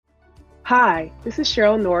Hi, this is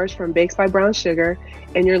Cheryl Norris from Bakes by Brown Sugar,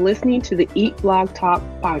 and you're listening to the Eat Blog Talk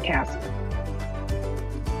podcast.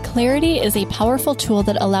 Clarity is a powerful tool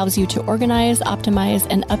that allows you to organize, optimize,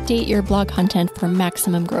 and update your blog content for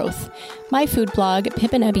maximum growth. My food blog,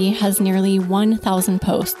 Pip and Ebby, has nearly 1,000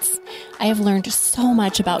 posts. I have learned so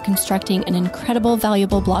much about constructing an incredible,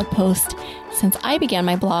 valuable blog post since I began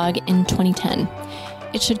my blog in 2010.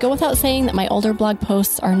 It should go without saying that my older blog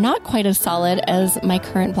posts are not quite as solid as my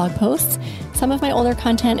current blog posts. Some of my older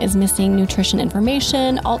content is missing nutrition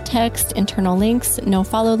information, alt text, internal links, no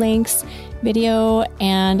follow links, video,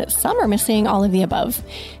 and some are missing all of the above.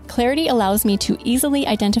 Clarity allows me to easily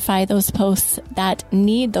identify those posts that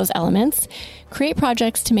need those elements, create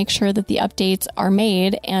projects to make sure that the updates are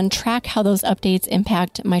made, and track how those updates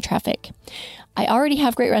impact my traffic. I already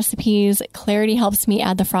have great recipes. Clarity helps me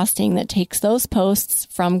add the frosting that takes those posts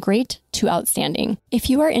from great to outstanding. If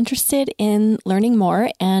you are interested in learning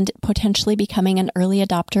more and potentially becoming an early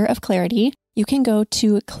adopter of Clarity, you can go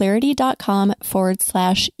to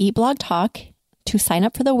clarity.com/eatblogtalk to sign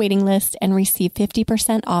up for the waiting list and receive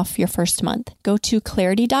 50% off your first month. Go to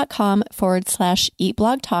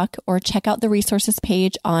clarity.com/eatblogtalk or check out the resources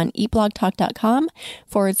page on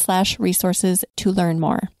eatblogtalk.com/resources to learn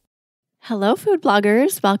more. Hello, food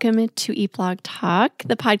bloggers. Welcome to Eat Blog Talk,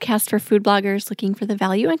 the podcast for food bloggers looking for the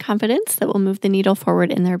value and confidence that will move the needle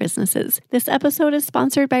forward in their businesses. This episode is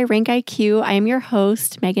sponsored by RankIQ. I am your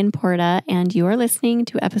host, Megan Porta, and you are listening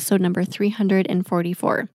to episode number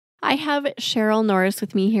 344. I have Cheryl Norris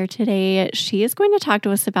with me here today. She is going to talk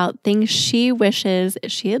to us about things she wishes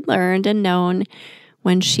she had learned and known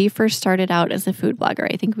when she first started out as a food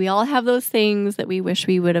blogger. I think we all have those things that we wish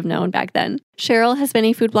we would have known back then. Cheryl has been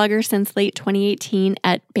a food blogger since late 2018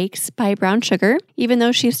 at Bakes by Brown Sugar. Even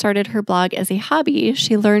though she started her blog as a hobby,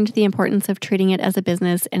 she learned the importance of treating it as a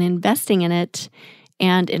business and investing in it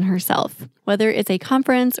and in herself. Whether it's a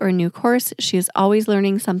conference or a new course, she is always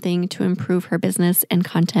learning something to improve her business and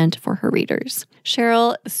content for her readers.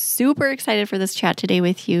 Cheryl, super excited for this chat today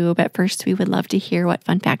with you, but first we would love to hear what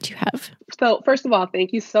fun fact you have. So first of all,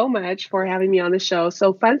 thank you so much for having me on the show.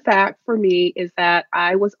 So fun fact for me is that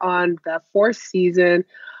I was on the 4th season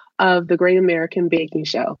of the Great American Baking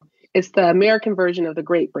Show. It's the American version of the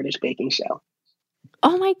Great British Baking Show.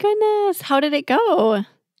 Oh my goodness. How did it go?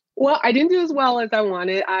 Well, I didn't do as well as I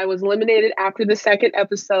wanted. I was eliminated after the 2nd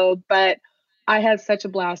episode, but I had such a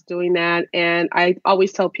blast doing that. And I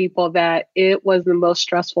always tell people that it was the most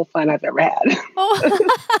stressful fun I've ever had. Oh,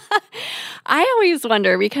 I always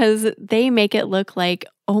wonder because they make it look like,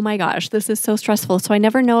 oh my gosh, this is so stressful. So I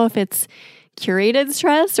never know if it's curated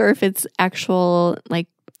stress or if it's actual, like,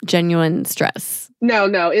 genuine stress. No,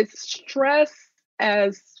 it's stress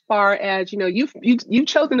as far as, you've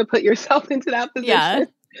chosen to put yourself into that position. Yeah.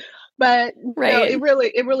 But right. It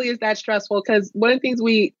really is that stressful because one of the things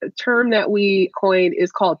term that we coined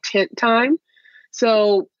is called tent time.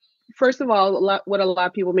 So first of all, what a lot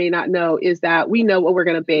of people may not know is that we know what we're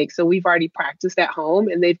going to bake. So we've already practiced at home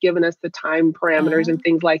and they've given us the time parameters and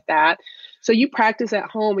things like that. So you practice at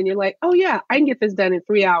home and you're like, oh yeah, I can get this done in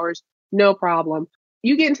 3 hours. No problem.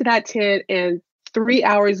 You get into that tent and 3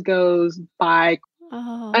 hours goes by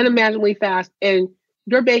unimaginably fast and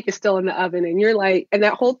your bake is still in the oven and you're like, and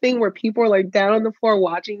that whole thing where people are like down on the floor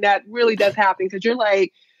watching, that really does happen because you're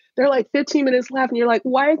like, they're like 15 minutes left and you're like,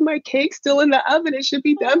 why is my cake still in the oven? It should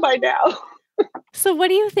be done by now. So what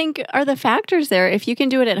do you think are the factors there? If you can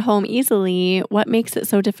do it at home easily, what makes it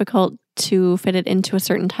so difficult to fit it into a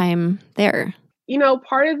certain time there?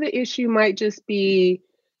 Part of the issue might just be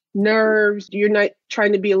nerves. You're not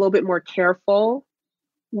trying to be a little bit more careful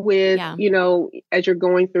with, as you're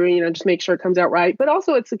going through, just make sure it comes out right. But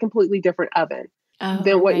also it's a completely different oven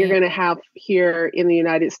than what you're going to have here in the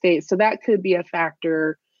United States. So that could be a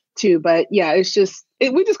factor too. But yeah, it's just,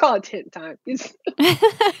 we just call it tent time.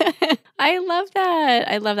 I love that.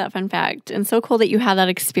 I love that fun fact. And so cool that you have that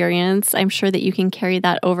experience. I'm sure that you can carry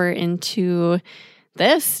that over into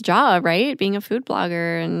this job, right? Being a food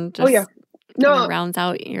blogger and just rounds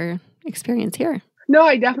out your experience here. No,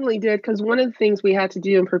 I definitely did. Because one of the things we had to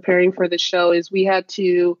do in preparing for the show is we had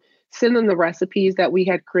to send them the recipes that we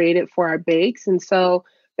had created for our bakes. And so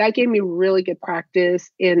that gave me really good practice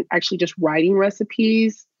in actually just writing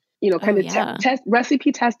recipes,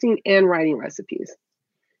 recipe testing and writing recipes.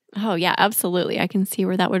 Oh, yeah, absolutely. I can see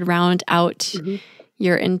where that would round out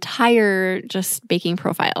your entire just baking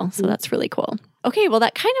profile. So that's really cool. Okay, well,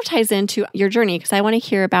 that kind of ties into your journey because I want to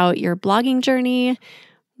hear about your blogging journey,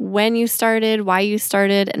 when you started, why you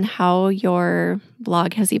started, and how your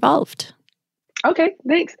blog has evolved. Okay,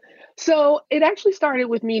 thanks. So it actually started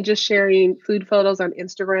with me just sharing food photos on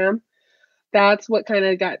Instagram. that's what kind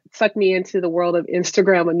of got sucked me into the world of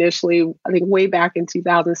Instagram initially, I think way back in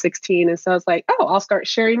 2016. And so I was like, oh, I'll start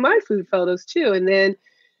sharing my food photos too. And then,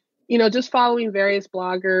 just following various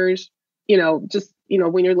bloggers,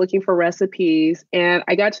 when you're looking for recipes. And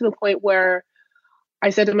I got to the point where I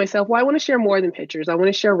said to myself, well, I want to share more than pictures. I want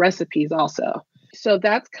to share recipes also. So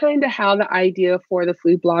that's kind of how the idea for the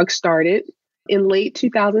food blog started in late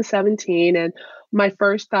 2017. And my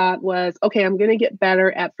first thought was, okay, I'm going to get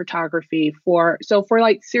better at photography for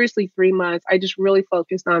like seriously 3 months. I just really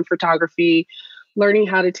focused on photography, learning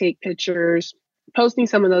how to take pictures, posting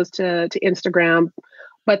some of those to Instagram.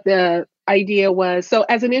 But the idea was, so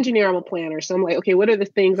as an engineer, I'm a planner. So I'm like, okay, what are the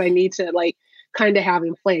things I need to like kind of have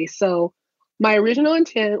in place? So my original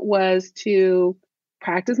intent was to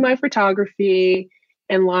practice my photography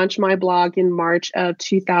and launch my blog in March of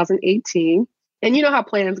 2018. And you know how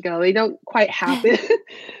plans go, they don't quite happen.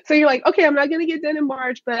 So you're like, okay, I'm not going to get done in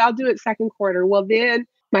March, but I'll do it second quarter. Well, then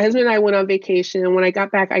my husband and I went on vacation. And when I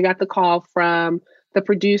got back, I got the call from the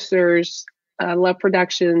producers, Love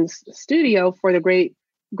Productions studio for the Great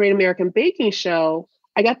American Baking Show.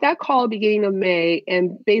 I got that call at the beginning of May.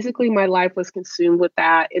 And basically my life was consumed with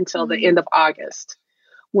that until the end of August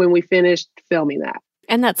when we finished filming that.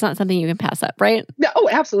 And that's not something you can pass up, right? No, oh,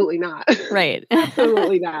 absolutely not. Right.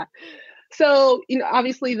 Absolutely not. So,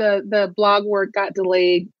 obviously the blog work got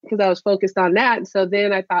delayed because I was focused on that. And so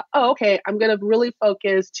then I thought, oh, okay, I'm going to really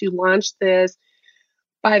focus to launch this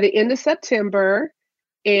by the end of September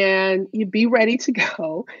and you'd be ready to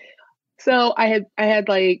go. So I had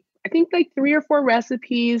like, I think like 3 or 4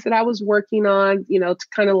 recipes that I was working on, to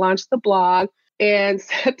kind of launch the blog. And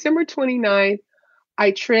September 29th,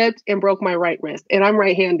 I tripped and broke my right wrist, and I'm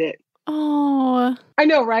right-handed. Oh, I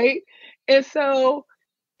know, right? And so,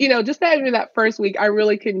 just after that first week, I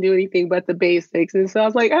really couldn't do anything but the basics. And so I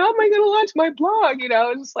was like, how am I going to launch my blog?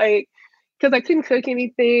 Just like, because I couldn't cook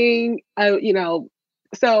anything,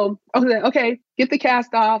 so I was like, okay, get the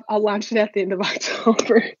cast off. I'll launch it at the end of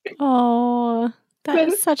October. Oh, that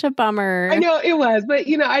is such a bummer. I know it was, but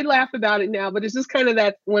I laugh about it now, but it's just kind of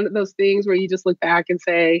that one of those things where you just look back and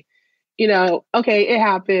say, okay, it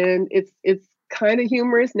happened. It's kind of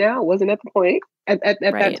humorous now. It wasn't at the point at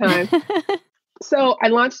that time. So I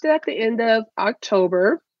launched it at the end of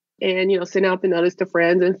October and, sent out the notice to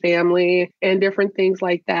friends and family and different things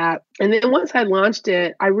like that. And then once I launched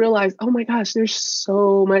it, I realized, oh my gosh, there's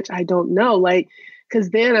so much I don't know. Like, because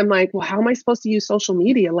then I'm like, well, how am I supposed to use social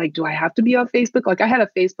media? Like, do I have to be on Facebook? Like, I had a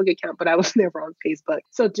Facebook account, but I was never on Facebook.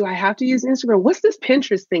 So do I have to use Instagram? What's this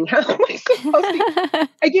Pinterest thing? How am I supposed to?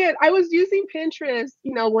 Again, I was using Pinterest,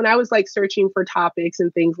 when I was like searching for topics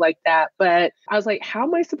and things like that. But I was like, how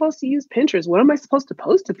am I supposed to use Pinterest? What am I supposed to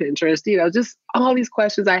post to Pinterest? Just all these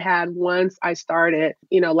questions I had once I started,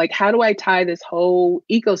 like, how do I tie this whole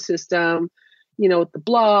ecosystem, with the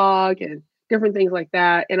blog and different things like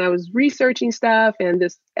that. And I was researching stuff and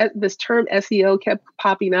this term SEO kept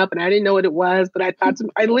popping up and I didn't know what it was, but I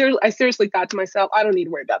seriously thought to myself, I don't need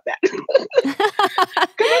to worry about that.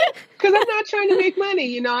 Cause I'm not trying to make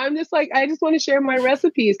money. I'm just like, I just want to share my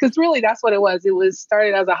recipes. Cause really that's what it was. It was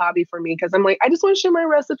started as a hobby for me. Cause I'm like, I just want to share my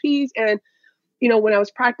recipes. And, when I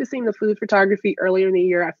was practicing the food photography earlier in the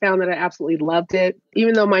year, I found that I absolutely loved it.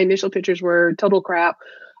 Even though my initial pictures were total crap,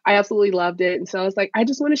 I absolutely loved it. And so I was like, I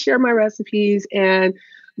just want to share my recipes and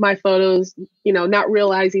my photos, not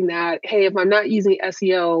realizing that, hey, if I'm not using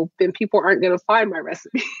SEO, then people aren't going to find my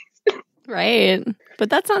recipes. Right. But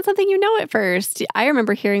that's not something at first. I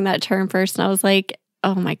remember hearing that term first and I was like,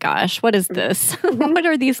 oh my gosh, what is this? What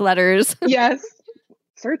are these letters? Yes.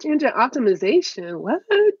 Search engine optimization. What?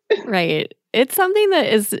 Right. It's something that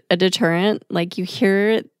is a deterrent. Like you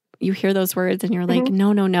hear those words and you're like,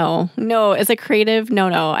 no, as a creative, no,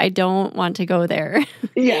 I don't want to go there.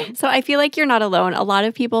 Yeah. So I feel like you're not alone. A lot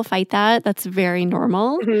of people fight that. That's very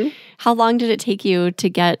normal. Mm-hmm. How long did it take you to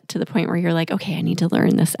get to the point where you're like, okay, I need to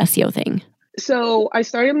learn this SEO thing? So I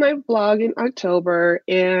started my blog in October,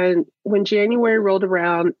 and when January rolled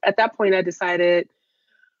around, at that point I decided,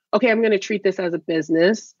 okay, I'm going to treat this as a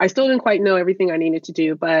business. I still didn't quite know everything I needed to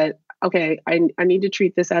do, but okay, I need to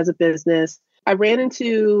treat this as a business. I ran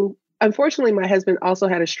into, unfortunately, my husband also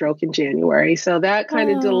had a stroke in January. So that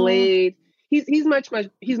kind of delayed. He's much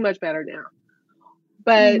better now.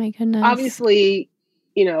 But obviously,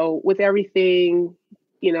 with everything,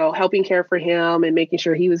 helping care for him and making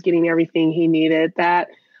sure he was getting everything he needed, that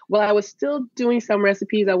while I was still doing some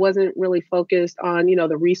recipes, I wasn't really focused on,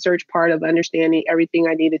 the research part of understanding everything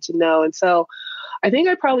I needed to know. And so I think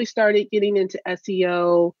I probably started getting into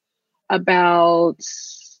SEO about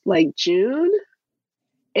like June.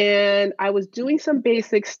 And I was doing some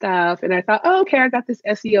basic stuff and I thought, oh, okay, I got this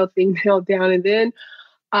SEO thing nailed down. And then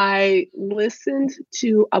I listened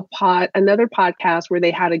to another podcast where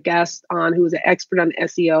they had a guest on who was an expert on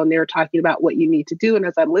SEO, and they were talking about what you need to do. And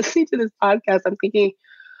as I'm listening to this podcast, I'm thinking,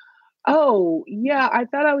 oh, yeah, I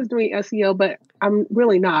thought I was doing SEO, but I'm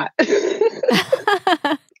really not.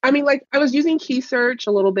 I mean, like I was using key search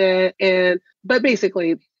a little bit, but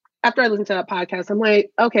basically, after I listened to that podcast, I'm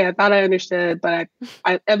like, okay, I thought I understood, but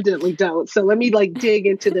I evidently don't. So let me like dig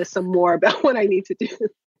into this some more about what I need to do.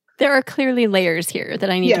 There are clearly layers here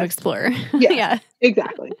that I need to explore. Yeah,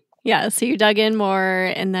 exactly. Yeah. So you dug in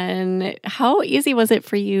more. And then how easy was it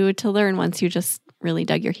for you to learn once you just really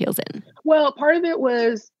dug your heels in? Well, part of it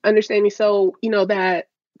was understanding. So, that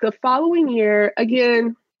the following year,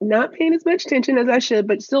 again, not paying as much attention as I should,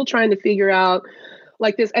 but still trying to figure out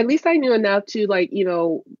like this. At least I knew enough to like,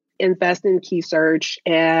 invest in key search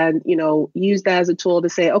and, use that as a tool to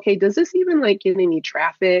say, okay, does this even like get any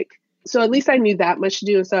traffic? So at least I knew that much to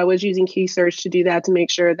do. And so I was using key search to do that, to make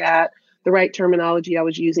sure that the right terminology I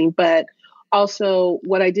was using. But also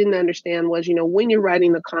what I didn't understand was, when you're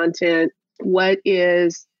writing the content, what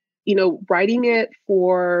is, writing it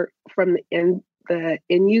from the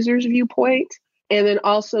end user's viewpoint, and then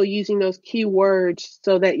also using those keywords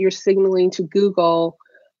so that you're signaling to Google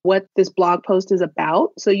what this blog post is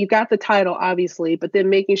about. So you got the title, obviously, but then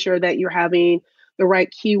making sure that you're having the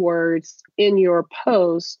right keywords in your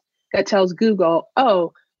post that tells Google,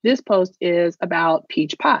 oh, this post is about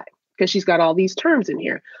peach pie, because she's got all these terms in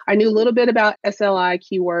here. I knew a little bit about SLI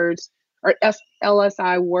keywords or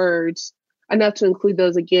LSI words, enough to include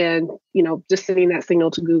those again, just sending that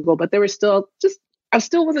signal to Google. But there was I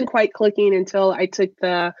still wasn't quite clicking until I took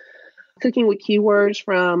the Cooking with Keywords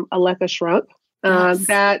from Aleka Shrunk. Yes.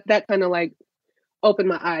 That kind of like opened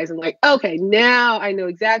my eyes and like, okay, now I know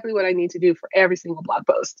exactly what I need to do for every single blog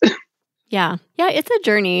post. Yeah, it's a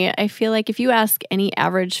journey. I feel like if you ask any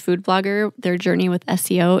average food blogger their journey with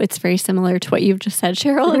SEO, it's very similar to what you've just said,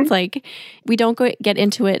 Cheryl. Mm-hmm. It's like we don't get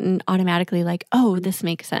into it and automatically like, oh, this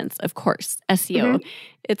makes sense. Of course, SEO. Mm-hmm.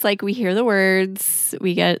 It's like we hear the words,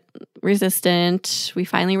 we get resistant, we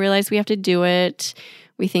finally realize we have to do it.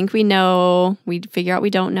 We think we know, we figure out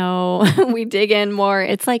we don't know, we dig in more.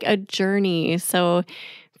 It's like a journey. So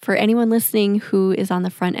for anyone listening who is on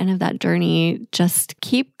the front end of that journey, just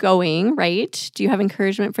keep going, right? Do you have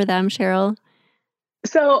encouragement for them, Cheryl?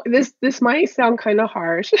 So this might sound kind of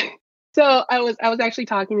harsh. So I was actually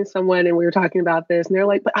talking to someone and we were talking about this and they're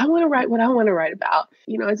like, but I want to write what I want to write about.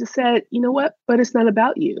 I just said, you know what? But it's not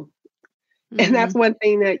about you. Mm-hmm. And that's one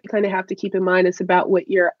thing that you kind of have to keep in mind. It's about what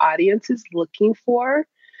your audience is looking for.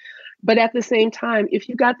 But at the same time, if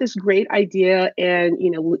you got this great idea and,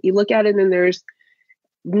 you look at it and there's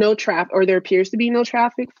no traffic, or there appears to be no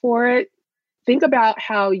traffic for it, think about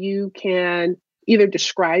how you can either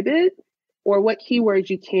describe it or what keywords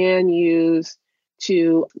you can use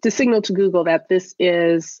to signal to Google that this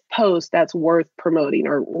is post that's worth promoting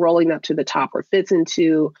or rolling up to the top or fits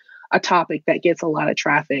into a topic that gets a lot of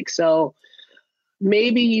traffic. So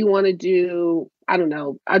maybe you want to do, I don't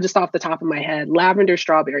know, just off the top of my head, lavender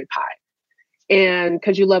strawberry pie. And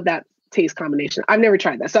because you love that taste combination. I've never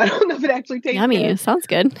tried that, so I don't know if it actually tastes yummy. Good. Sounds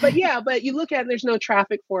good. But you look at it and there's no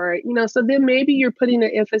traffic for it, so then maybe you're putting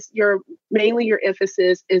your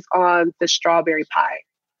emphasis is on the strawberry pie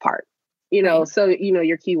part, right. So,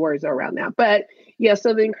 your keywords are around that. But yeah,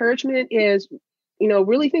 so the encouragement is,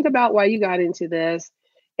 really think about why you got into this.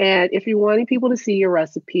 And if you're wanting people to see your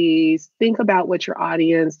recipes, think about what your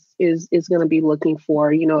audience is going to be looking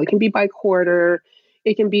for. It can be by quarter.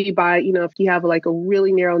 It can be by, if you have like a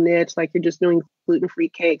really narrow niche, like you're just doing gluten-free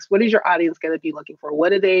cakes, what is your audience going to be looking for?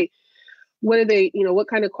 What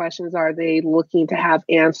kind of questions are they looking to have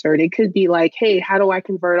answered? It could be like, hey, how do I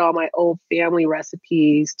convert all my old family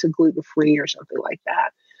recipes to gluten-free or something like that?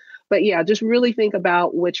 But yeah, just really think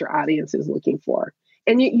about what your audience is looking for.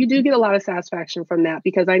 And you do get a lot of satisfaction from that,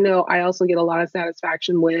 because I know I also get a lot of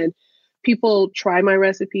satisfaction when people try my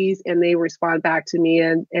recipes and they respond back to me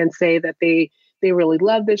and say that they really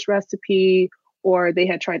love this recipe, or they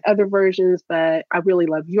had tried other versions, but I really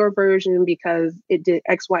love your version because it did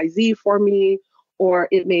XYZ for me, or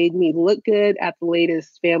it made me look good at the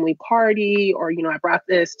latest family party, or, I brought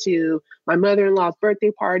this to my mother-in-law's birthday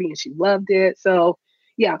party and she loved it. So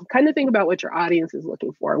yeah, kind of think about what your audience is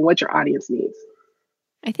looking for and what your audience needs.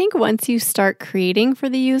 I think once you start creating for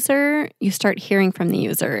the user, you start hearing from the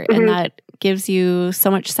user, mm-hmm. and that gives you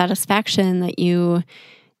so much satisfaction that you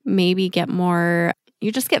maybe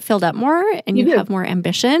you just get filled up more and you have more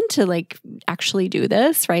ambition to like actually do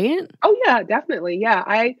this, right? Oh yeah, definitely. Yeah.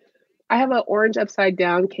 I have an orange upside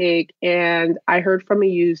down cake, and I heard from a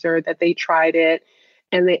user that they tried it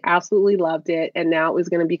and they absolutely loved it. And now it was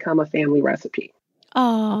going to become a family recipe.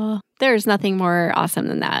 Oh, there's nothing more awesome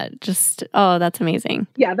than that. Just, oh, that's amazing.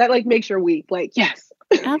 Yeah, that like makes your week. Like, yes.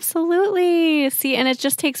 Absolutely. See, and it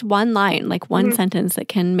just takes one line, like one sentence that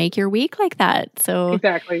can make your week like that. So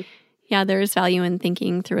exactly. Yeah, there's value in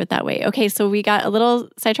thinking through it that way. Okay, so we got a little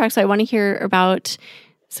sidetracked. So I want to hear about,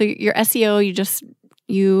 so your SEO,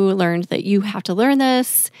 you learned that you have to learn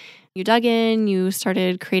this. You dug in, you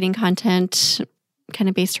started creating content kind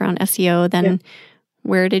of based around SEO. Then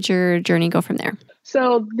where did your journey go from there?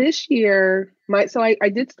 So this year, I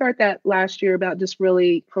did start that last year about just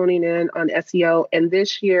really honing in on SEO. And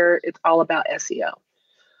this year it's all about SEO,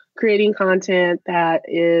 creating content that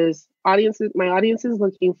is my audience is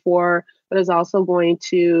looking for, but is also going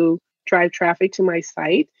to drive traffic to my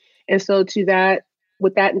site. And so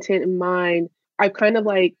with that intent in mind, I've kind of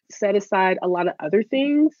like set aside a lot of other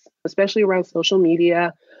things, especially around social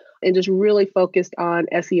media, and just really focused on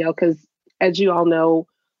SEO. Because as you all know,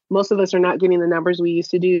 most of us are not getting the numbers we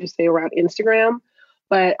used to do, say around Instagram.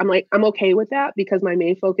 But I'm okay with that because my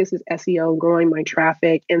main focus is SEO and growing my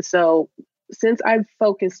traffic. And so since I've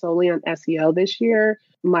focused solely on SEO this year,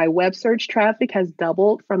 my web search traffic has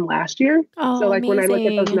doubled from last year. Oh, so like amazing. When I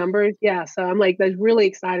look at those numbers, so I'm like, that's really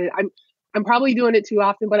excited. I'm probably doing it too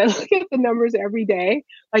often, but I look at the numbers every day.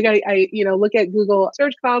 Like I look at Google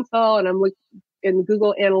Search Console, and I'm looking in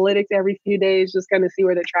Google Analytics every few days, just kind of see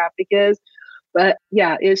where the traffic is. But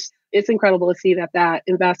yeah, it's incredible to see that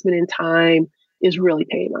investment in time is really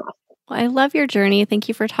paying off. Well, I love your journey. Thank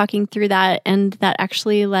you for talking through that. And that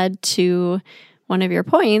actually led to one of your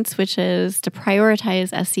points, which is to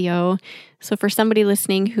prioritize SEO. So for somebody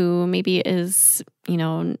listening who maybe is,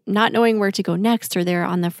 not knowing where to go next, or they're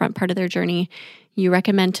on the front part of their journey, you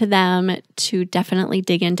recommend to them to definitely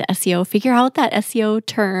dig into SEO, figure out that SEO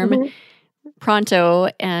term pronto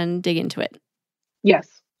and dig into it. Yes.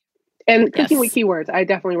 And Cooking with Keywords, I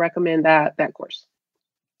definitely recommend that course.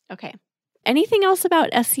 Okay. Anything else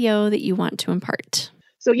about SEO that you want to impart?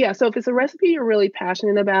 So if it's a recipe you're really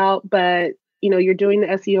passionate about, but you're doing the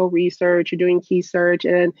SEO research, you're doing key search,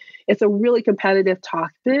 and it's a really competitive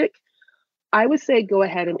topic, I would say go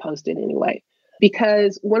ahead and post it anyway.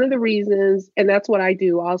 Because one of the reasons, and that's what I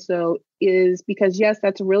do also, is because yes,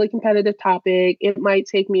 that's a really competitive topic. It might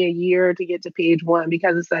take me a year to get to page 1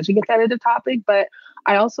 because it's such a competitive topic, but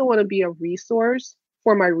I also want to be a resource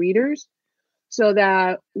for my readers so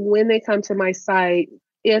that when they come to my site,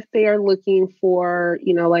 if they are looking for,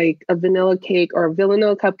 like a vanilla cake or a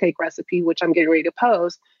vanilla cupcake recipe, which I'm getting ready to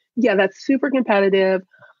post, that's super competitive.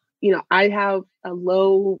 I have a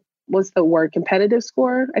low, competitive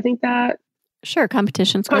score? I think that. Sure,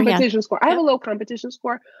 competition score. Score. I have a low competition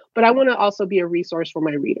score, but I want to also be a resource for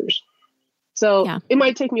my readers. So it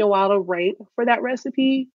might take me a while to rank for that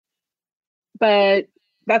recipe, but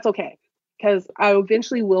that's okay. Because I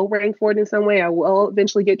eventually will rank for it in some way. I will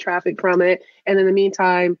eventually get traffic from it. And in the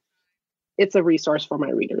meantime, it's a resource for my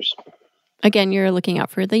readers. Again, you're looking out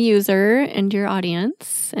for the user and your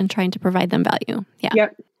audience and trying to provide them value. Yeah.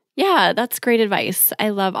 Yep. Yeah, that's great advice. I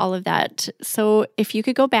love all of that. So if you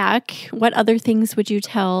could go back, what other things would you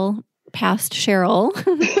tell past Cheryl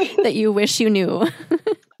that you wish you knew?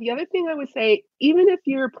 The other thing I would say, even if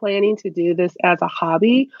you're planning to do this as a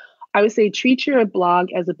hobby, I would say treat your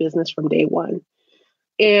blog as a business from day one.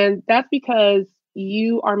 And that's because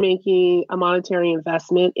you are making a monetary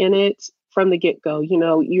investment in it from the get-go. You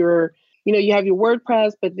have your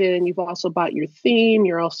WordPress, but then you've also bought your theme.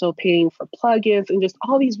 You're also paying for plugins and just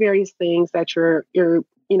all these various things that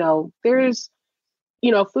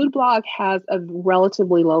Food Blog has a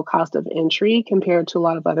relatively low cost of entry compared to a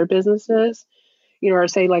lot of other businesses. Or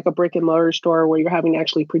say like a brick and mortar store where you're having to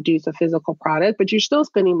actually produce a physical product, but you're still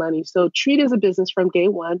spending money. So treat it as a business from day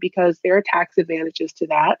one because there are tax advantages to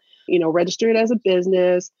that. Register it as a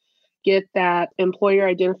business, get that employer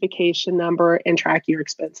identification number and track your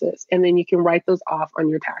expenses. And then you can write those off on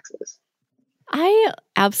your taxes. I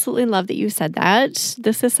absolutely love that you said that.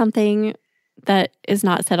 This is something that is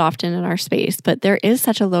not said often in our space, but there is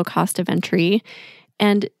such a low cost of entry,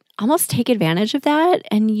 and almost take advantage of that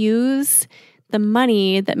and use the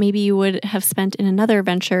money that maybe you would have spent in another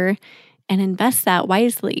venture and invest that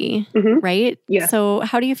wisely, right? Yeah. So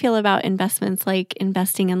how do you feel about investments like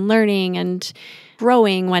investing in learning and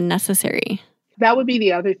growing when necessary? That would be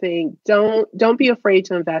the other thing. Don't be afraid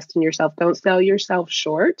to invest in yourself. Don't sell yourself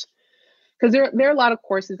short because there are a lot of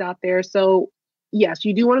courses out there. So yes,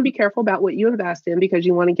 you do want to be careful about what you invest in because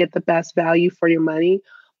you want to get the best value for your money,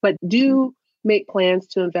 but do make plans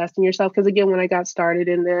to invest in yourself. Because again, when I got started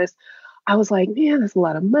in this, I was like, man, that's a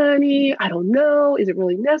lot of money. I don't know. Is it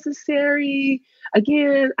really necessary?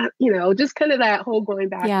 Again, just kind of that whole going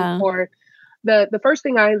back and Yeah. forth. The first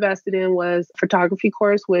thing I invested in was photography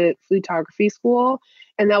course with photography school.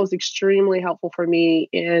 And that was extremely helpful for me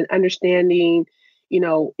in understanding,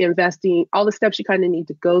 investing, all the steps you kind of need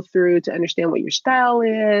to go through to understand what your style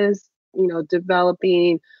is,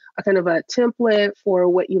 developing a kind of a template for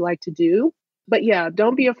what you like to do. But yeah,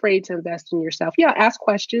 don't be afraid to invest in yourself. Yeah, ask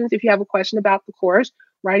questions. If you have a question about the course,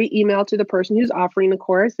 write an email to the person who's offering the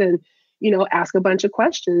course and, ask a bunch of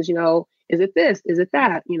questions. Is it this? Is it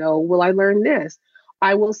that? Will I learn this?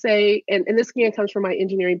 I will say, and this again comes from my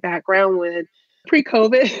engineering background when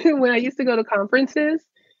pre-COVID, when I used to go to conferences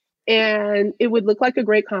and it would look like a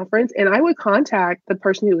great conference. And I would contact the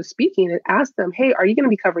person who was speaking and ask them, hey, are you going to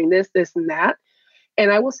be covering this, this, and that?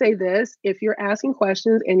 And I will say this, if you're asking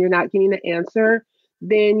questions and you're not getting the answer,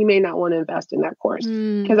 then you may not want to invest in that course.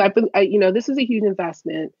 Because this is a huge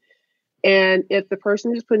investment. And if the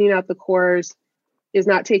person who's putting out the course is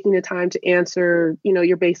not taking the time to answer,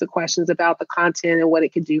 your basic questions about the content and what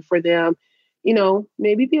it could do for them,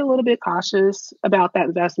 maybe be a little bit cautious about that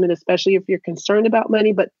investment, especially if you're concerned about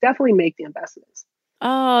money, but definitely make the investments.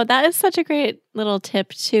 Oh, that is such a great little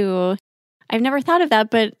tip too. I've never thought of that,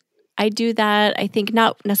 but I do that, I think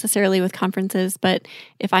not necessarily with conferences, but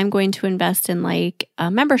if I'm going to invest in like a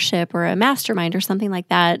membership or a mastermind or something like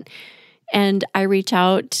that, and I reach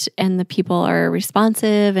out and the people are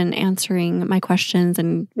responsive and answering my questions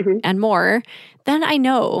and more, then I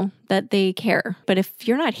know that they care. But if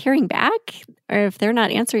you're not hearing back or if they're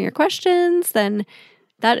not answering your questions, then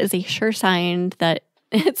that is a sure sign that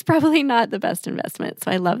it's probably not the best investment. So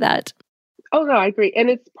I love that. Oh, no, I agree. And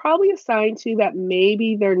it's probably a sign too that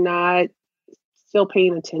maybe they're not still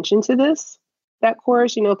paying attention to that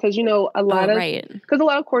course, because, a lot of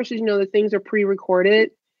courses, the things are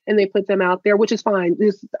pre-recorded and they put them out there, which is fine.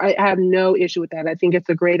 I have no issue with that. I think it's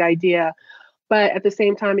a great idea. But at the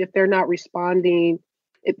same time, if they're not responding,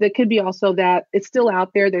 there could be also that it's still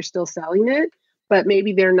out there. They're still selling it, but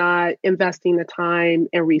maybe they're not investing the time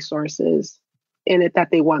and resources in it that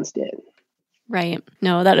they once did. Right.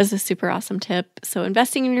 No, that is a super awesome tip. So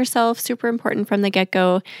investing in yourself, super important from the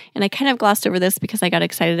get-go. And I kind of glossed over this because I got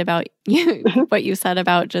excited about what you said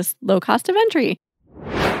about just low cost of entry.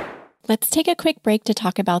 Let's take a quick break to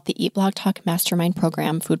talk about the Eat Blog Talk Mastermind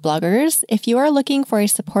program, food bloggers. If you are looking for a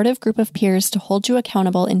supportive group of peers to hold you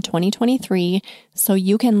accountable in 2023 so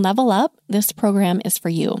you can level up, this program is for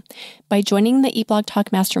you. By joining the Eat Blog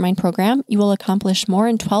Talk Mastermind program, you will accomplish more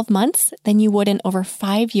in 12 months than you would in over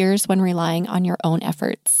 5 years when relying on your own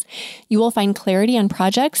efforts. You will find clarity on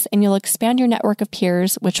projects and you'll expand your network of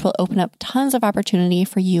peers, which will open up tons of opportunity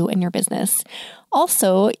for you and your business.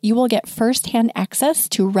 Also, you will get firsthand access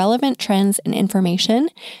to relevant trends and information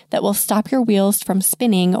that will stop your wheels from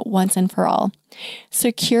spinning once and for all.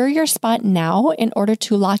 Secure your spot now in order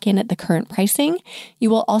to lock in at the current pricing. You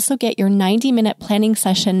will also get your 90-minute planning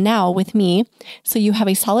session now with me, so you have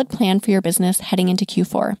a solid plan for your business heading into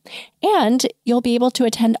Q4. And you'll be able to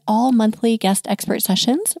attend all monthly guest expert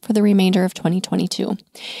sessions for the remainder of 2022.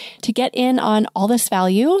 To get in on all this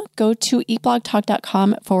value, go to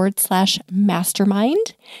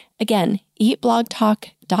eatblogtalk.com/mastermind. Again,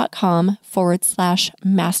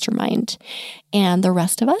 eatblogtalk.com/mastermind. And the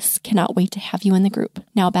rest of us cannot wait to have you in the group.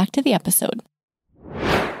 Now back to the episode.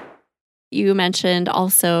 You mentioned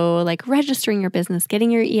also like registering your business,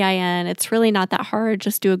 getting your EIN. It's really not that hard.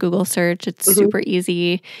 Just do a Google search. It's super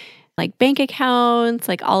easy. Like bank accounts,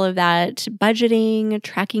 like all of that. Budgeting,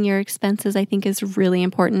 tracking your expenses, I think is really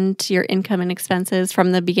important. Your income and expenses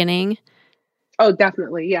from the beginning. Oh,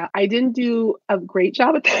 definitely. Yeah. I didn't do a great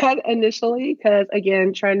job at that initially because,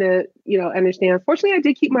 again, trying to, understand. Fortunately, I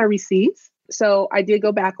did keep my receipts. So I did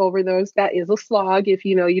go back over those. That is a slog if,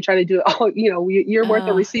 you try to do it all, you're worth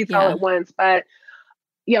the receipts all at once. But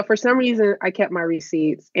yeah, for some reason, I kept my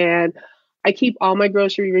receipts and I keep all my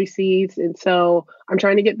grocery receipts. And so I'm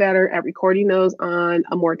trying to get better at recording those on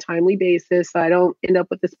a more timely basis so I don't end up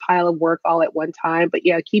with this pile of work all at one time. But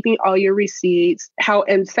yeah, keeping all your receipts,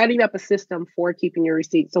 and setting up a system for keeping your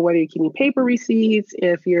receipts. So whether you're keeping paper receipts,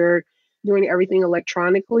 if you're doing everything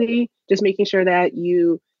electronically, just making sure that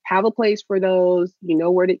you have a place for those, you know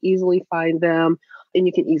where to easily find them, and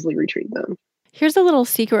you can easily retrieve them. Here's a little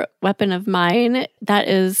secret weapon of mine that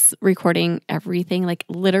is recording everything, like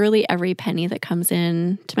literally every penny that comes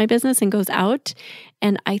in to my business and goes out.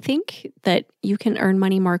 And I think that you can earn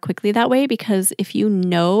money more quickly that way because if you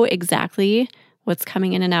know exactly what's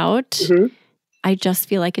coming in and out, I just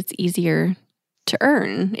feel like it's easier to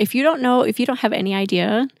earn. If you don't know, if you don't have any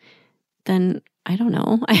idea, then I don't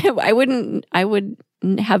know. I would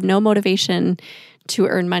have no motivation to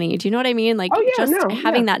earn money. Do you know what I mean? Like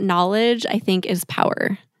having that knowledge, I think, is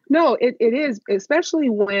power. No, it is, especially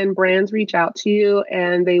when brands reach out to you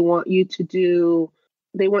and they want you to do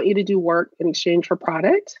work in exchange for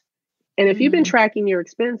product. And if you've been tracking your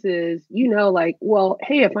expenses, like, well,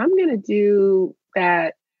 hey, if I'm going to do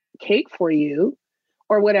that cake for you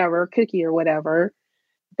or whatever, cookie or whatever,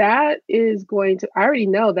 that is going to, I already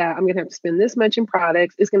know that I'm going to have to spend this much in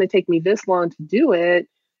products. It's going to take me this long to do it.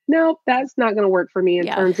 No, that's not going to work for me in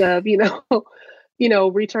terms of,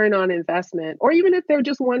 return on investment, or even if they're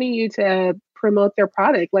just wanting you to promote their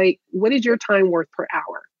product, like what is your time worth per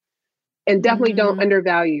hour? And definitely don't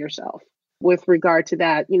undervalue yourself with regard to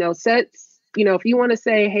that. If you want to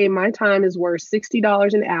say, hey, my time is worth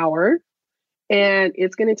 $60 an hour and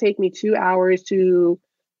it's going to take me 2 hours to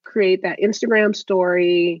create that Instagram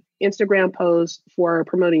story, Instagram post for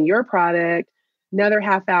promoting your product, another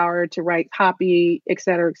half hour to write copy, et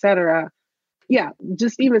cetera, et cetera. Yeah,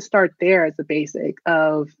 just even start there as the basic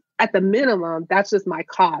of, at the minimum, that's just my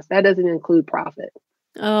cost. That doesn't include profit.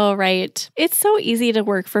 Oh, right. It's so easy to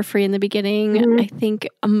work for free in the beginning. I think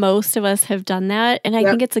most of us have done that. And I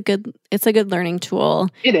think it's a good learning tool.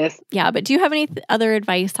 It is. Yeah. But do you have any other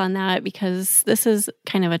advice on that? Because this is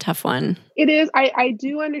kind of a tough one. It is. I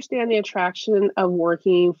do understand the attraction of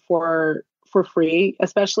working for free,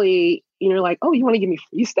 especially, like, oh, you want to give me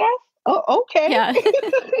free stuff? Oh, okay. Yeah.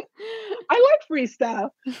 I like free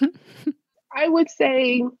stuff. I would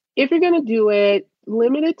say if you're going to do it,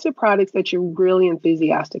 limit it to products that you're really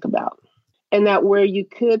enthusiastic about, and that where you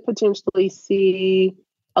could potentially see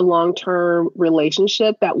a long-term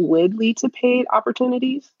relationship that would lead to paid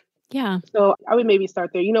opportunities. Yeah. So I would maybe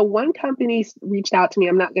start there. One company reached out to me.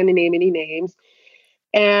 I'm not going to name any names.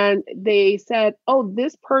 And they said, oh,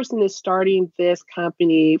 this person is starting this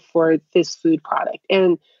company for this food product.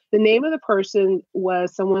 And the name of the person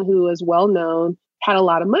was someone who was well-known, had a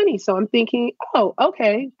lot of money. So I'm thinking, oh,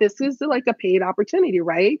 okay, this is like a paid opportunity,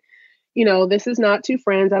 right? This is not two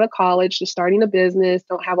friends out of college just starting a business,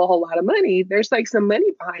 don't have a whole lot of money. There's like some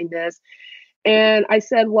money behind this. And I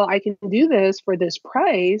said, well, I can do this for this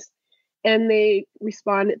price. And they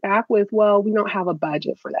responded back with, well, we don't have a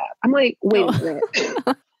budget for that. I'm like, wait a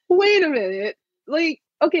minute. Wait a minute. Like,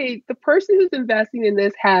 okay, the person who's investing in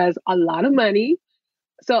this has a lot of money.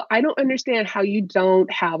 So I don't understand how you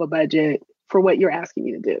don't have a budget for what you're asking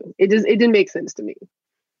me to do. It didn't make sense to me.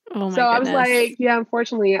 Oh my so I goodness. was like, yeah,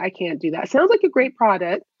 unfortunately, I can't do that. Sounds like a great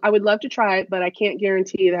product. I would love to try it, but I can't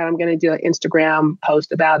guarantee that I'm going to do an Instagram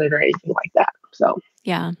post about it or anything like that. So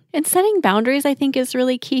yeah. And setting boundaries, I think, is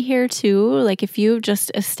really key here too. Like if you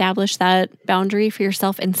just establish that boundary for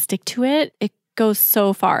yourself and stick to it, it goes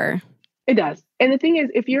so far. It does. And the thing is,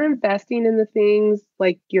 if you're investing in the things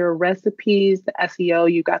like your recipes, the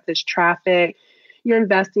SEO, you got this traffic, you're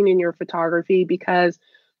investing in your photography, because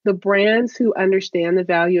the brands who understand the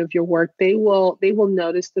value of your work, they will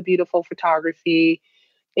notice the beautiful photography,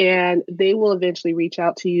 and they will eventually reach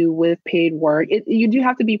out to you with paid work. You do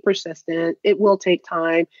have to be persistent. It will take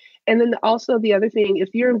time. And then also the other thing, if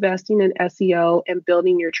you're investing in SEO and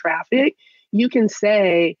building your traffic, you can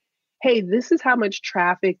say, hey, this is how much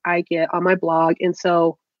traffic I get on my blog. And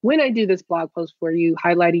so when I do this blog post for you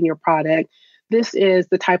highlighting your product, this is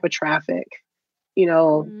the type of traffic,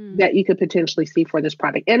 that you could potentially see for this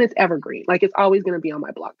product. And it's evergreen. Like it's always going to be on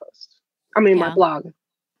my blog post. My blog.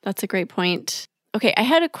 That's a great point. Okay. I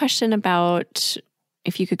had a question about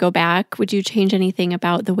if you could go back, would you change anything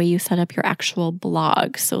about the way you set up your actual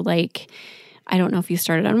blog? So like, I don't know if you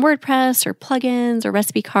started on WordPress or plugins or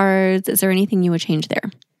recipe cards. Is there anything you would change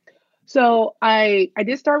there? So I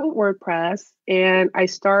did start with WordPress, and I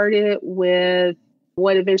started with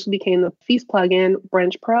what eventually became the Feast plugin,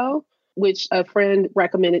 Brunch Pro, which a friend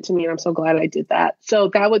recommended to me, and I'm so glad I did that.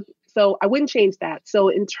 So I wouldn't change that. So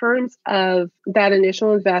in terms of that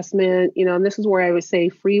initial investment, and this is where I would say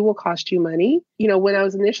free will cost you money. When I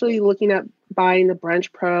was initially looking at buying the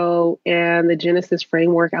Brunch Pro and the Genesis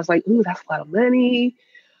framework, I was like, ooh, that's a lot of money.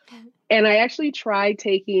 And I actually tried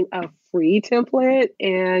taking a free template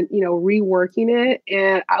and, reworking it.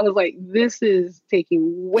 And I was like, this is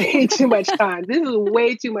taking way too much time. This is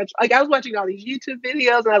way too much. Like I was watching all these YouTube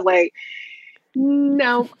videos and I was like,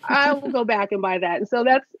 no, I will go back and buy that. And so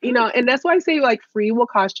that's, and that's why I say like free will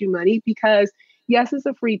cost you money, because yes, it's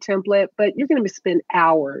a free template, but you're going to spend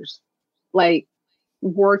hours like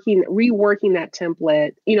reworking that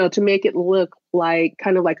template, to make it look like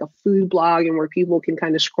kind of like a food blog, and where people can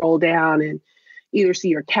kind of scroll down and either see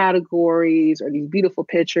your categories or these beautiful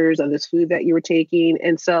pictures of this food that you were taking.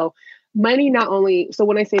 And so money not only, so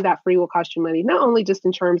when I say that free will cost you money, not only just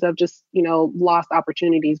in terms of just, lost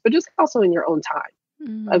opportunities, but just also in your own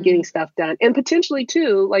time of getting stuff done. And potentially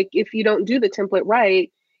too, like if you don't do the template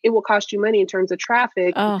right, it will cost you money in terms of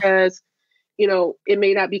traffic because, it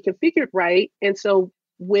may not be configured right. And so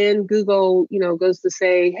when Google, goes to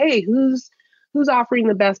say, hey, who's offering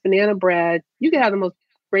the best banana bread, you could have the most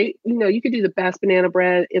great, you could do the best banana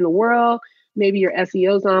bread in the world. Maybe your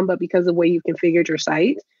SEO's on, but because of the way you configured your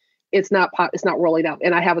site, it's not rolling out.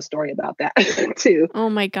 And I have a story about that too. Oh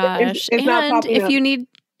my gosh. It's and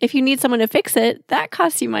if you need someone to fix it, that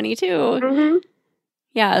costs you money too. Mm-hmm.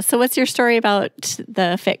 Yeah. So what's your story about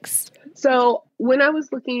the fix? So when I was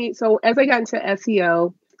as I got into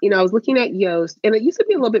SEO, I was looking at Yoast, and it used to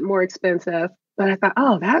be a little bit more expensive, but I thought,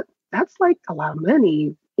 oh, that's like a lot of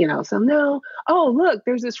money, so no. Oh, look,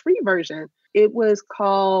 there's this free version. It was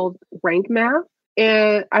called Rank Math.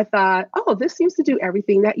 And I thought, oh, this seems to do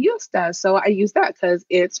everything that Yoast does. So I use that because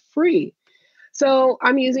it's free. So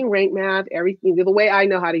I'm using Rank Math, everything, the way I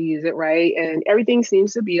know how to use it, right? And everything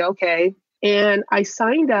seems to be okay. And I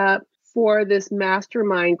signed up for this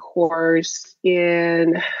mastermind course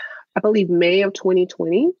in, I believe, May of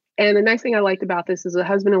 2020. And the nice thing I liked about this is a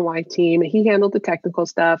husband and wife team, and he handled the technical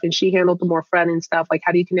stuff and she handled the more front end stuff. Like,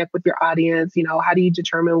 how do you connect with your audience? How do you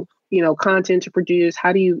determine, content to produce?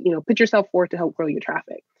 How do you, put yourself forward to help grow your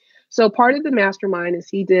traffic? So part of the mastermind is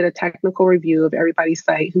he did a technical review of everybody's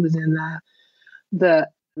site who was in the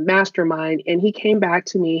mastermind. And he came back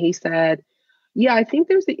to me, he said, yeah, I think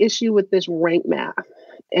there's the issue with this rank math.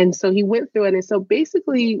 And so he went through it. And so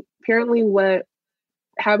basically, apparently what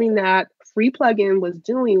having that free plugin was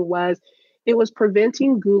doing was it was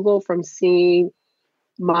preventing Google from seeing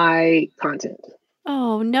my content.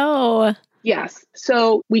 Oh, no. Yes.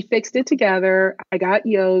 So we fixed it together. I got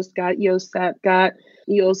Yoast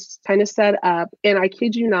kind of set up. And I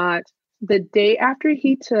kid you not, the day after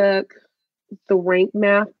he took the rank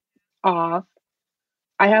math off,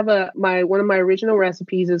 I have one of my original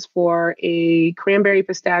recipes is for a cranberry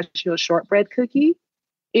pistachio shortbread cookie.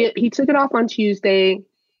 He took it off on Tuesday.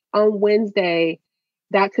 On Wednesday,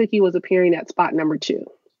 that cookie was appearing at spot number 2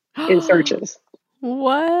 in searches.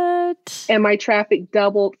 What? And my traffic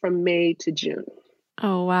doubled from May to June.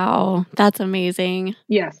 Oh, wow. That's amazing.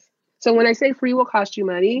 Yes. So when I say free will cost you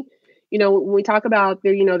money, when we talk about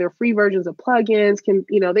their free versions of plugins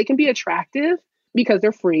they can be attractive because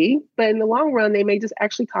they're free, but in the long run, they may just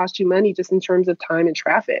actually cost you money just in terms of time and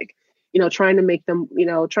traffic, trying to make them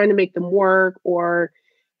work, or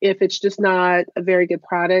if it's just not a very good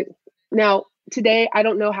product. Now, today, I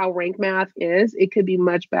don't know how rank math is. It could be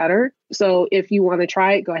much better. So if you want to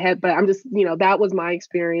try it, go ahead. But I'm just, that was my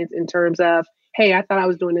experience in terms of, hey, I thought I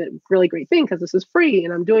was doing a really great thing because this is free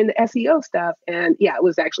and I'm doing the SEO stuff. And yeah, it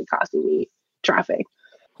was actually costing me traffic.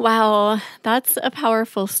 Wow, that's a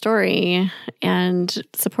powerful story and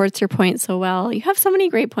supports your point so well. You have so many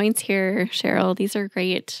great points here, Cheryl. These are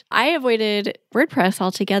great. I avoided WordPress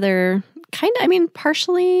altogether,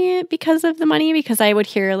 partially because of the money, because I would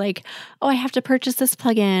hear like, oh, I have to purchase this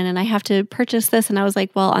plugin and I have to purchase this. And I was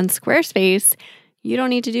like, well, on Squarespace, you don't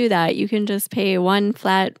need to do that. You can just pay one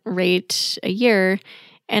flat rate a year.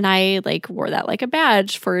 And I wore that like a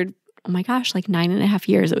badge for, oh my gosh, 9.5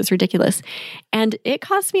 years. It was ridiculous. And it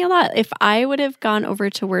cost me a lot. If I would have gone over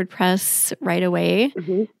to WordPress right away,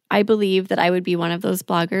 I believe that I would be one of those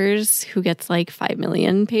bloggers who gets 5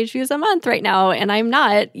 million page views a month right now. And I'm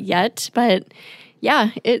not yet, but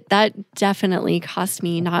yeah, that definitely cost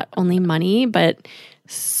me not only money, but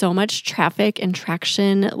so much traffic and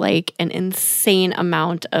traction, an insane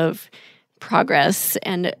amount of progress.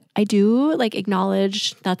 And I do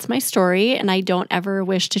acknowledge that's my story, and I don't ever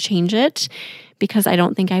wish to change it because I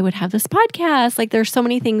don't think I would have this podcast. There's so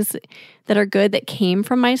many things that are good that came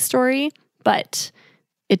from my story, but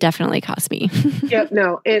it definitely cost me. Yep.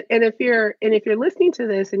 No. And if you're listening to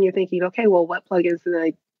this and you're thinking, okay, well, what plugins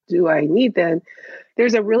do I need then?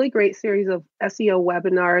 There's a really great series of SEO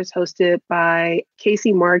webinars hosted by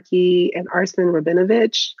Casey Markey and Arsen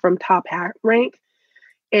Rabinovich from Top Hack Rank.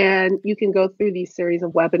 And you can go through these series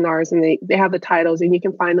of webinars, and they have the titles, and you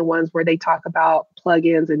can find the ones where they talk about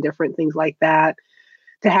plugins and different things like that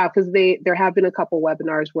to have, because there have been a couple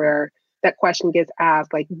webinars where that question gets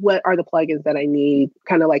asked, what are the plugins that I need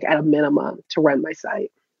kind of at a minimum to run my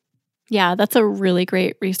site? Yeah, that's a really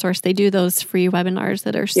great resource. They do those free webinars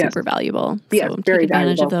that are super valuable. So take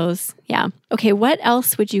advantage of those. Yeah. Okay, what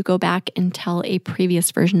else would you go back and tell a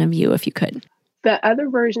previous version of you if you could? The other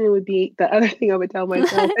version would be, the other thing I would tell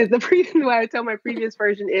myself is the reason why I tell my previous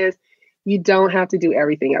version is you don't have to do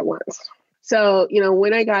everything at once. So,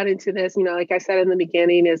 when I got into this, like I said in the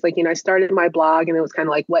beginning, is like, I started my blog and it was kind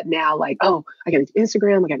of like, what now? Like, oh, I got to do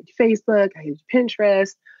Instagram, I got to do Facebook, I got to do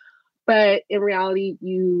Pinterest. But in reality,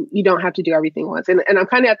 you don't have to do everything once. And I'm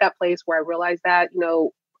kind of at that place where I realize that,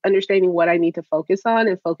 understanding what I need to focus on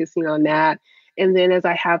and focusing on that. And then as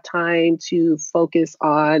I have time to focus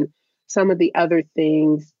on some of the other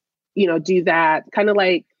things, do that kind of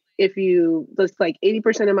like, if you just like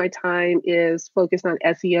 80% of my time is focused on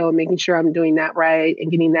SEO and making sure I'm doing that right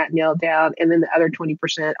and getting that nailed down. And then the other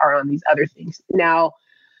 20% are on these other things. Now,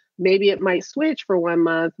 maybe it might switch for 1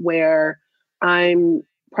 month where I'm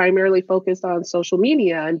primarily focused on social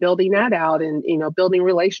media and building that out and, building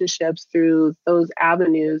relationships through those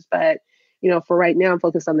avenues. But, for right now, I'm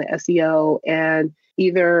focused on the SEO and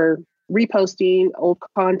either reposting old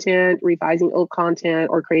content, revising old content,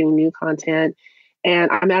 or creating new content.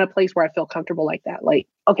 And I'm at a place where I feel comfortable like that. Like,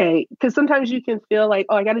 okay, because sometimes you can feel like,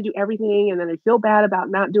 oh, I got to do everything. And then I feel bad about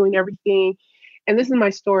not doing everything. And this is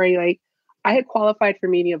my story. Like, I had qualified for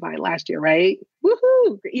Mediavine last year, right?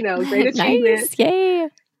 Woohoo! Great achievement. Nice. Yay.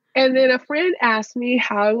 And then a friend asked me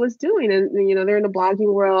how I was doing. And, they're in the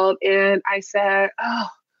blogging world. And I said, oh,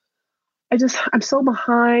 I'm so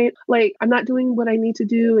behind. Like, I'm not doing what I need to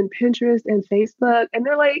do in Pinterest and Facebook. And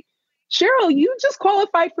they're like, Cheryl, you just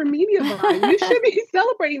qualified for Mediavine. You should be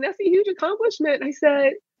celebrating. That's a huge accomplishment. And I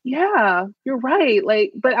said, yeah, you're right.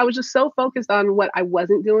 Like, but I was just so focused on what I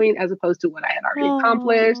wasn't doing as opposed to what I had already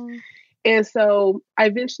accomplished. And so I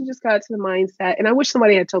eventually just got to the mindset, and I wish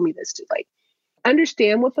somebody had told me this too, like,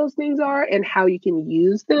 understand what those things are and how you can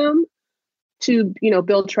use them to,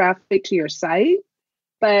 build traffic to your site,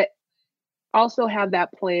 but also have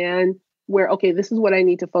that plan where, okay, this is what I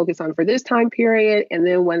need to focus on for this time period. And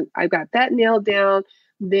then when I've got that nailed down,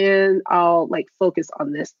 then I'll like focus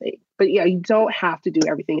on this thing. But yeah, you don't have to do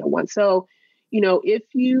everything at once. So, if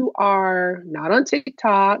you are not on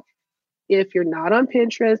TikTok, if you're not on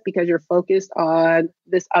Pinterest because you're focused on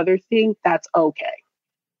this other thing, that's okay.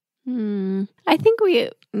 I think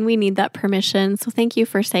we need that permission. So thank you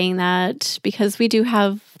for saying that, because we do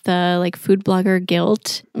have the like food blogger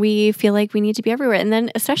guilt. We feel like we need to be everywhere. And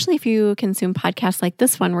then especially if you consume podcasts like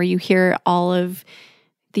this one, where you hear all of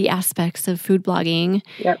the aspects of food blogging,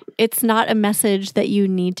 It's not a message that you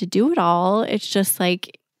need to do it all. It's just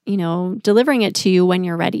like, delivering it to you when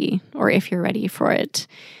you're ready, or if you're ready for it.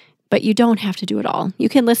 But you don't have to do it all. You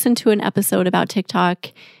can listen to an episode about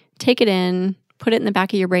TikTok, take it in, put it in the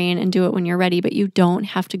back of your brain and do it when you're ready, but you don't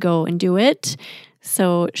have to go and do it.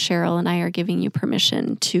 So Cheryl and I are giving you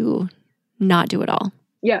permission to not do it all.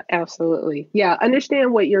 Yeah, absolutely. Yeah.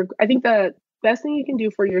 Understand I think the best thing you can do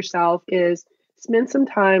for yourself is spend some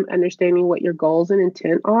time understanding what your goals and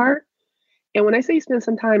intent are. And when I say spend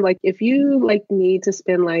some time, like if you like need to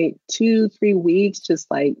spend like 2-3 weeks, just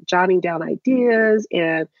like jotting down ideas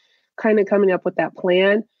and kind of coming up with that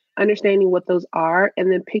plan, understanding what those are,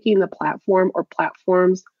 and then picking the platform or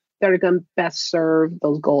platforms that are going to best serve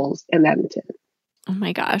those goals and that intent. Oh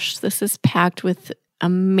my gosh, this is packed with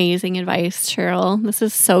amazing advice, Cheryl. This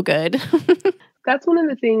is so good. That's one of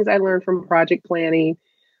the things I learned from project planning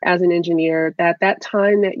as an engineer, that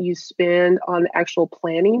time that you spend on the actual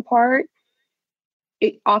planning part,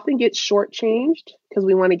 it often gets shortchanged because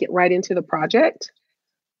we want to get right into the project.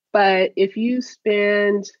 But if you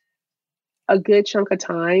spend a good chunk of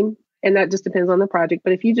time, and that just depends on the project,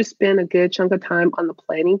 but if you just spend a good chunk of time on the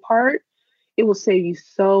planning part, it will save you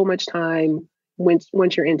so much time once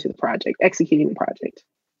you're into the project, executing the project.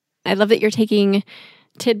 I love that you're taking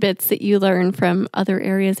tidbits that you learn from other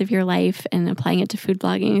areas of your life and applying it to food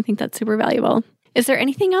blogging. I think that's super valuable. Is there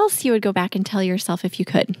anything else you would go back and tell yourself if you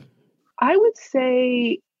could? I would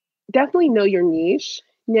say definitely know your niche.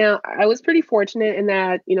 Now, I was pretty fortunate in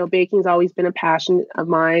that, baking's always been a passion of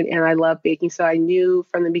mine and I love baking. So I knew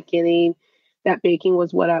from the beginning that baking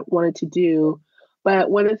was what I wanted to do.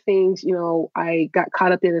 But one of the things, I got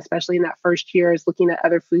caught up in, especially in that first year, is looking at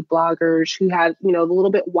other food bloggers who had, a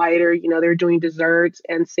little bit wider, they're doing desserts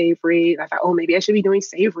and savory. And I thought, oh, maybe I should be doing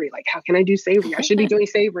savory. Like, how can I do savory? I should be doing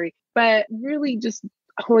savory. But really just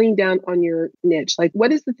honing down on your niche. Like,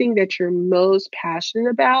 what is the thing that you're most passionate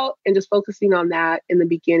about? And just focusing on that in the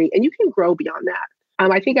beginning. And you can grow beyond that.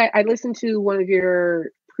 I think I listened to one of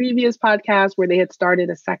your previous podcasts where they had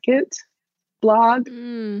started a second blog,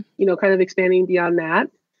 kind of expanding beyond that.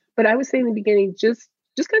 But I would say in the beginning, just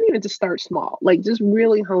kind of even just start small, like just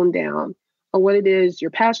really hone down on what it is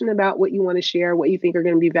you're passionate about, what you want to share, what you think are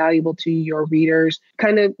going to be valuable to your readers,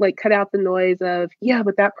 kind of like cut out the noise of, yeah,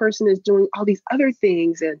 but that person is doing all these other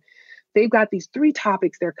things and they've got these 3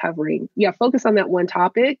 topics they're covering. Yeah, focus on that one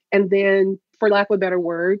topic. And then, for lack of a better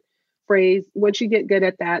word, phrase, once you get good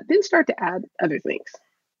at that, then start to add other things.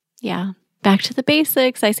 Yeah. Back to the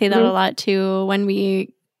basics. I say that a lot too. When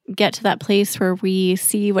we get to that place where we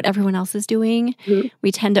see what everyone else is doing,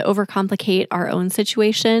 we tend to overcomplicate our own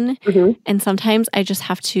situation. And sometimes I just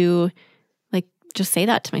have to just say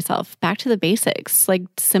that to myself. Back to the basics. Like,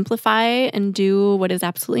 simplify and do what is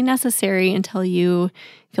absolutely necessary until you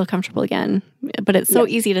feel comfortable again. But it's so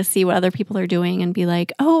easy to see what other people are doing and be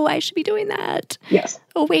like, oh, I should be doing that. Yes.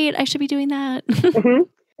 Oh, wait, I should be doing that.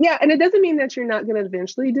 Yeah. And it doesn't mean that you're not going to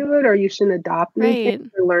eventually do it or you shouldn't adopt new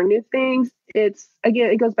things or learn new things. It's,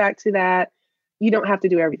 again, it goes back to that. You don't have to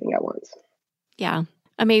do everything at once. Yeah.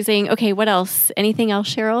 Amazing. Okay. What else? Anything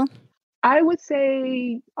else, Cheryl? I would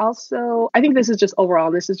say also, I think this is just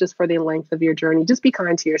overall, this is just for the length of your journey. Just be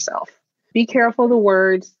kind to yourself. Be careful the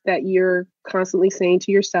words that you're constantly saying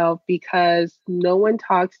to yourself, because no one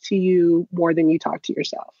talks to you more than you talk to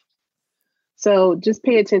yourself. So just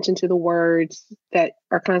pay attention to the words that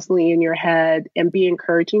are constantly in your head and be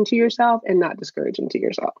encouraging to yourself and not discouraging to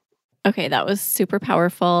yourself. Okay, that was super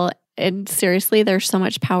powerful. And seriously, there's so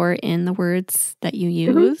much power in the words that you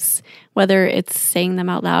use, whether it's saying them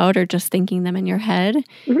out loud or just thinking them in your head.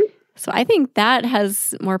 So I think that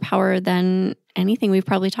has more power than anything we've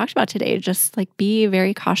probably talked about today. Just like, be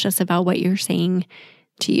very cautious about what you're saying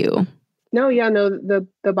to you. No,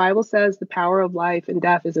 the Bible says the power of life and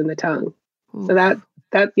death is in the tongue. Ooh. So that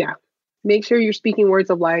make sure you're speaking words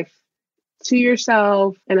of life to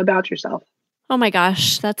yourself and about yourself. Oh my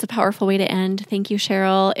gosh, that's a powerful way to end. Thank you,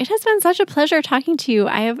 Cheryl. It has been such a pleasure talking to you.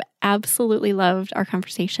 I have absolutely loved our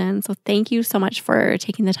conversation. So thank you so much for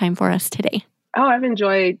taking the time for us today. Oh, I've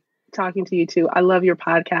enjoyed talking to you too. I love your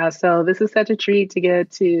podcast. So this is such a treat to get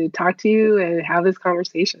to talk to you and have this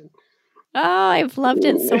conversation. Oh, I've loved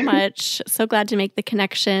it so much. So glad to make the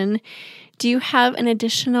connection. Do you have an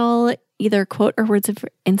additional either quote or words of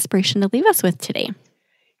inspiration to leave us with today?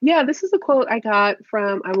 Yeah, this is a quote I got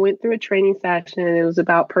from, I went through a training session and it was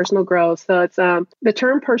about personal growth. So it's the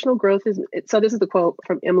term personal growth is, so this is the quote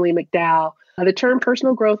from Emily McDowell. The term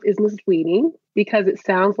personal growth is misleading because it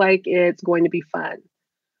sounds like it's going to be fun.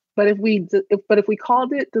 But if we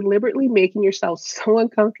called it deliberately making yourself so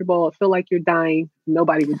uncomfortable, I feel like you're dying,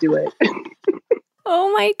 nobody would do it.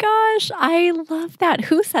 Oh my gosh, I love that.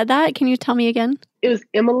 Who said that? Can you tell me again? It was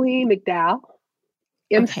Emily McDowell,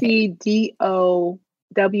 McDowell.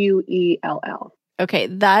 Okay,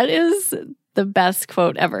 that is the best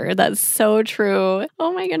quote ever. That's so true.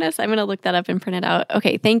 Oh my goodness, I'm going to look that up and print it out.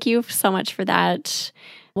 Okay, thank you so much for that.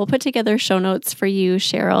 We'll put together show notes for you,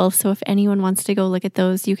 Cheryl. So if anyone wants to go look at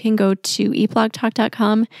those, you can go to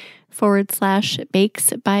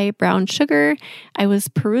eatblogtalk.com/bakes by Brown Sugar. I was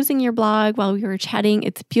perusing your blog while we were chatting.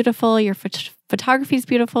 It's beautiful. Your photography is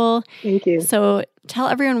beautiful. Thank you. So tell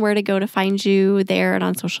everyone where to go to find you there and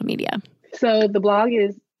on social media. So the blog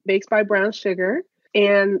is Bakes by Brown Sugar.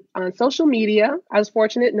 And on social media, I was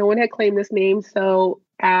fortunate. No one had claimed this name. So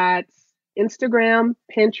at Instagram,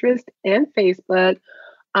 Pinterest, and Facebook,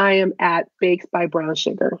 I am at Bakes by Brown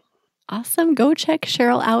Sugar. Awesome. Go check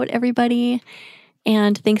Cheryl out, everybody.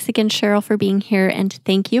 And thanks again, Cheryl, for being here. And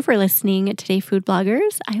thank you for listening to Today Food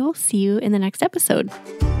Bloggers. I will see you in the next episode.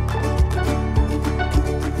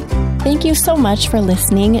 Thank you so much for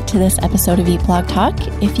listening to this episode of Eat Blog Talk.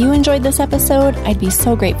 If you enjoyed this episode, I'd be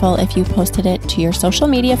so grateful if you posted it to your social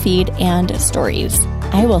media feed and stories.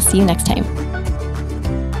 I will see you next time.